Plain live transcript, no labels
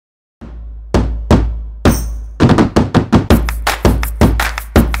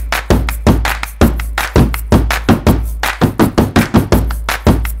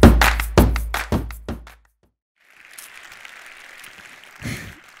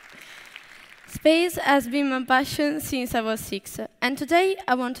Space has been my passion since I was 6, and today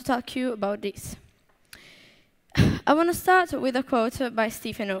I want to talk to you about this. I want to start with a quote by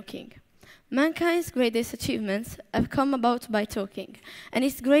Stephen Hawking. Mankind's greatest achievements have come about by talking, and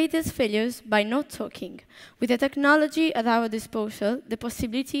its greatest failures by not talking. With the technology at our disposal, the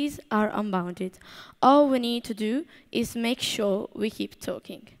possibilities are unbounded. All we need to do is make sure we keep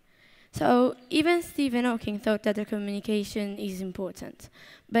talking. So even Stephen Hawking thought that the communication is important.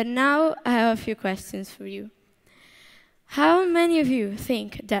 But now I have a few questions for you. How many of you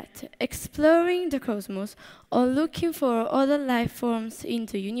think that exploring the cosmos or looking for other life forms in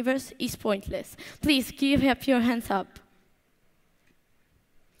the universe is pointless? Please give up your hands up.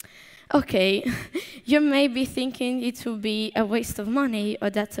 Okay, you may be thinking it will be a waste of money or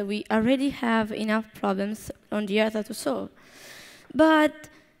that we already have enough problems on the Earth to solve. But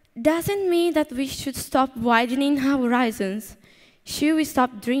doesn't mean that we should stop widening our horizons. Should we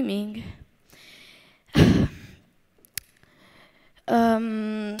stop dreaming?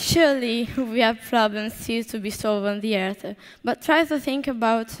 Surely we have problems still to be solved on the Earth, but try to think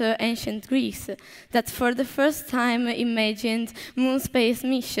about ancient Greece, that for the first time imagined moon space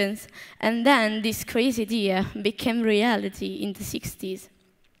missions, and then this crazy idea became reality in the 60s.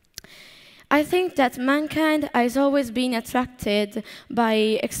 I think that mankind has always been attracted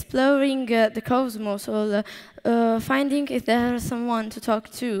by exploring the cosmos or finding if there's someone to talk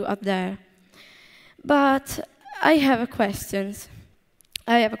to up there. But I have a question.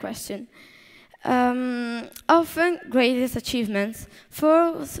 Often greatest achievements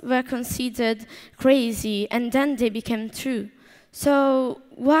first were considered crazy and then they became true. So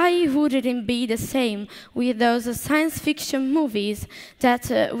why wouldn't it be the same with those science fiction movies that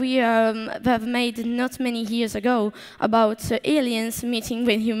we have made not many years ago about aliens meeting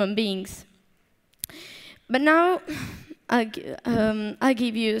with human beings? But now I'll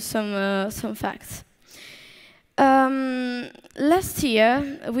give you some facts. Last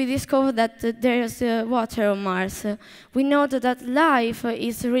year, we discovered that there's water on Mars. We know that life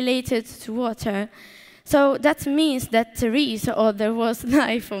is related to water. So that means that there is or there was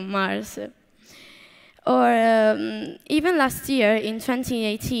life on Mars. Or even last year, in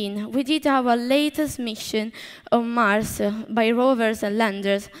 2018, we did our latest mission on Mars by rovers and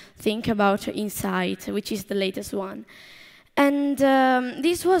landers. Think about InSight, which is the latest one. And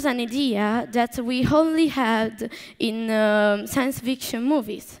this was an idea that we only had in science fiction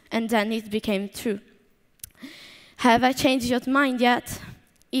movies, and then it became true. Have I changed your mind yet?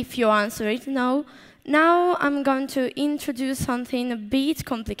 If you answer it no, now I'm going to introduce something a bit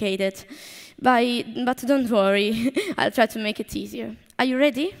complicated, but don't worry, I'll try to make it easier. Are you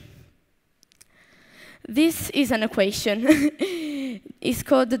ready? This is an equation. It's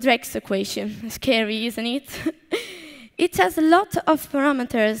called the Drake's equation. Scary, isn't it? It has a lot of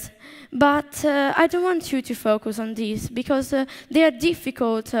parameters, but I don't want you to focus on these because they are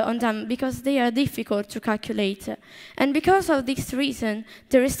difficult to calculate. And because of this reason,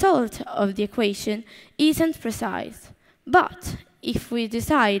 the result of the equation isn't precise. But if we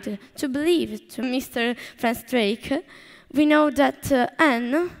decide to believe to Mr. Franz Drake, we know that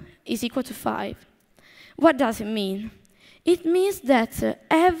n is equal to 5. What does it mean? It means that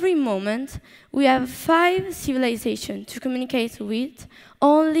every moment we have 5 civilizations to communicate with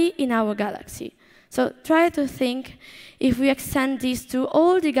only in our galaxy. So try to think if we extend this to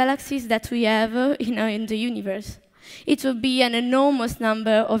all the galaxies that we have in the universe. It will be an enormous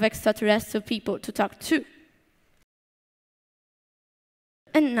number of extraterrestrial people to talk to.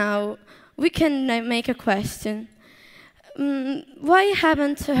 And now we can make a question. Why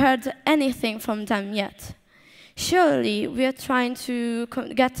haven't heard anything from them yet? Surely we are trying to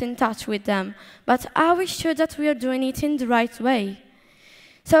get in touch with them, but are we sure that we are doing it in the right way?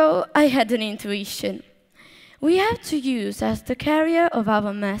 So I had an intuition. We have to use as the carrier of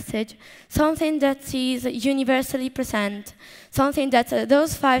our message something that is universally present, something that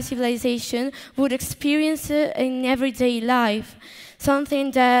those 5 civilizations would experience in everyday life,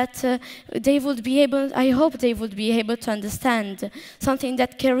 something that they would be able, I hope they would be able to understand, something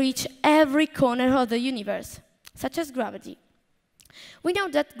that can reach every corner of the universe, such as gravity. We know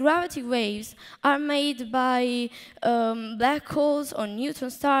that gravity waves are made by black holes or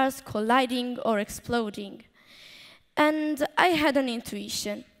neutron stars colliding or exploding. And I had an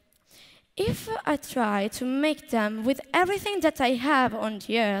intuition. If I try to make them with everything that I have on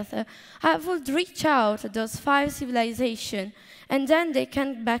the Earth, I would reach out to those 5 civilizations, and then they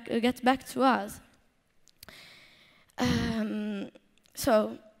can get back to us.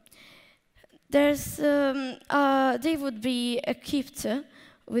 They would be equipped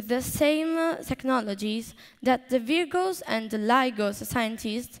with the same technologies that the Virgos and the LIGOs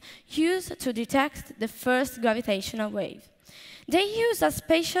scientists use to detect the first gravitational wave. They use a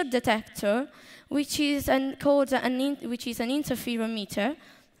spatial detector, which is an interferometer,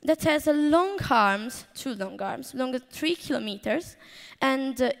 that has long arms, two long arms, longer 3 kilometers,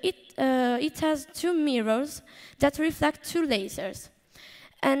 and it has 2 mirrors that reflect 2 lasers.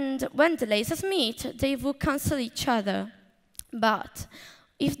 And when the lasers meet, they will cancel each other. But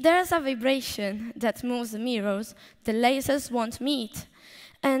if there's a vibration that moves the mirrors, the lasers won't meet,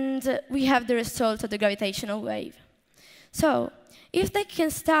 and we have the result of the gravitational wave. So, if they can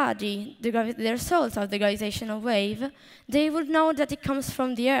study the results of the gravitational wave, they would know that it comes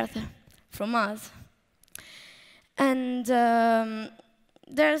from the Earth, from us. And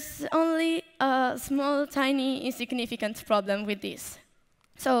there's only a small, tiny, insignificant problem with this.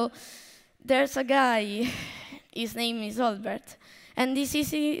 So there's a guy, his name is Albert, and this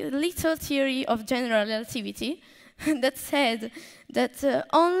is a little theory of general relativity that said that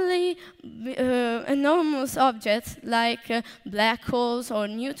only enormous objects like black holes or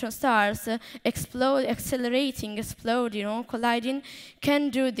neutron stars accelerating, exploding, or colliding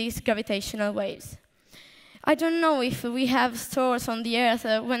can do these gravitational waves. I don't know if we have stores on the Earth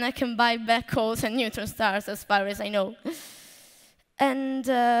when I can buy black holes and neutron stars, as far as I know. And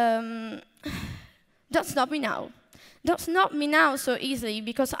don't stop me now. Don't stop me now so easily,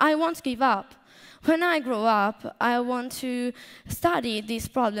 because I won't give up. When I grow up, I want to study these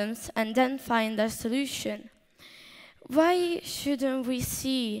problems and then find a solution. Why shouldn't we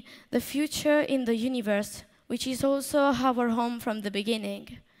see the future in the universe, which is also our home from the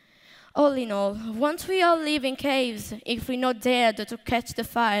beginning? All in all, won't we all live in caves if we not dared to catch the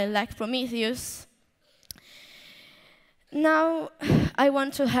fire like Prometheus? Now, I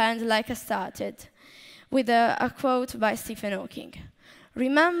want to end like I started, with a quote by Stephen Hawking.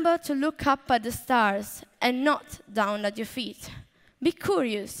 Remember to look up at the stars and not down at your feet. Be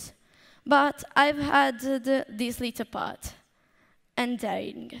curious, but I've had this little part, and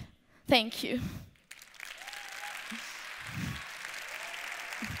daring. Thank you.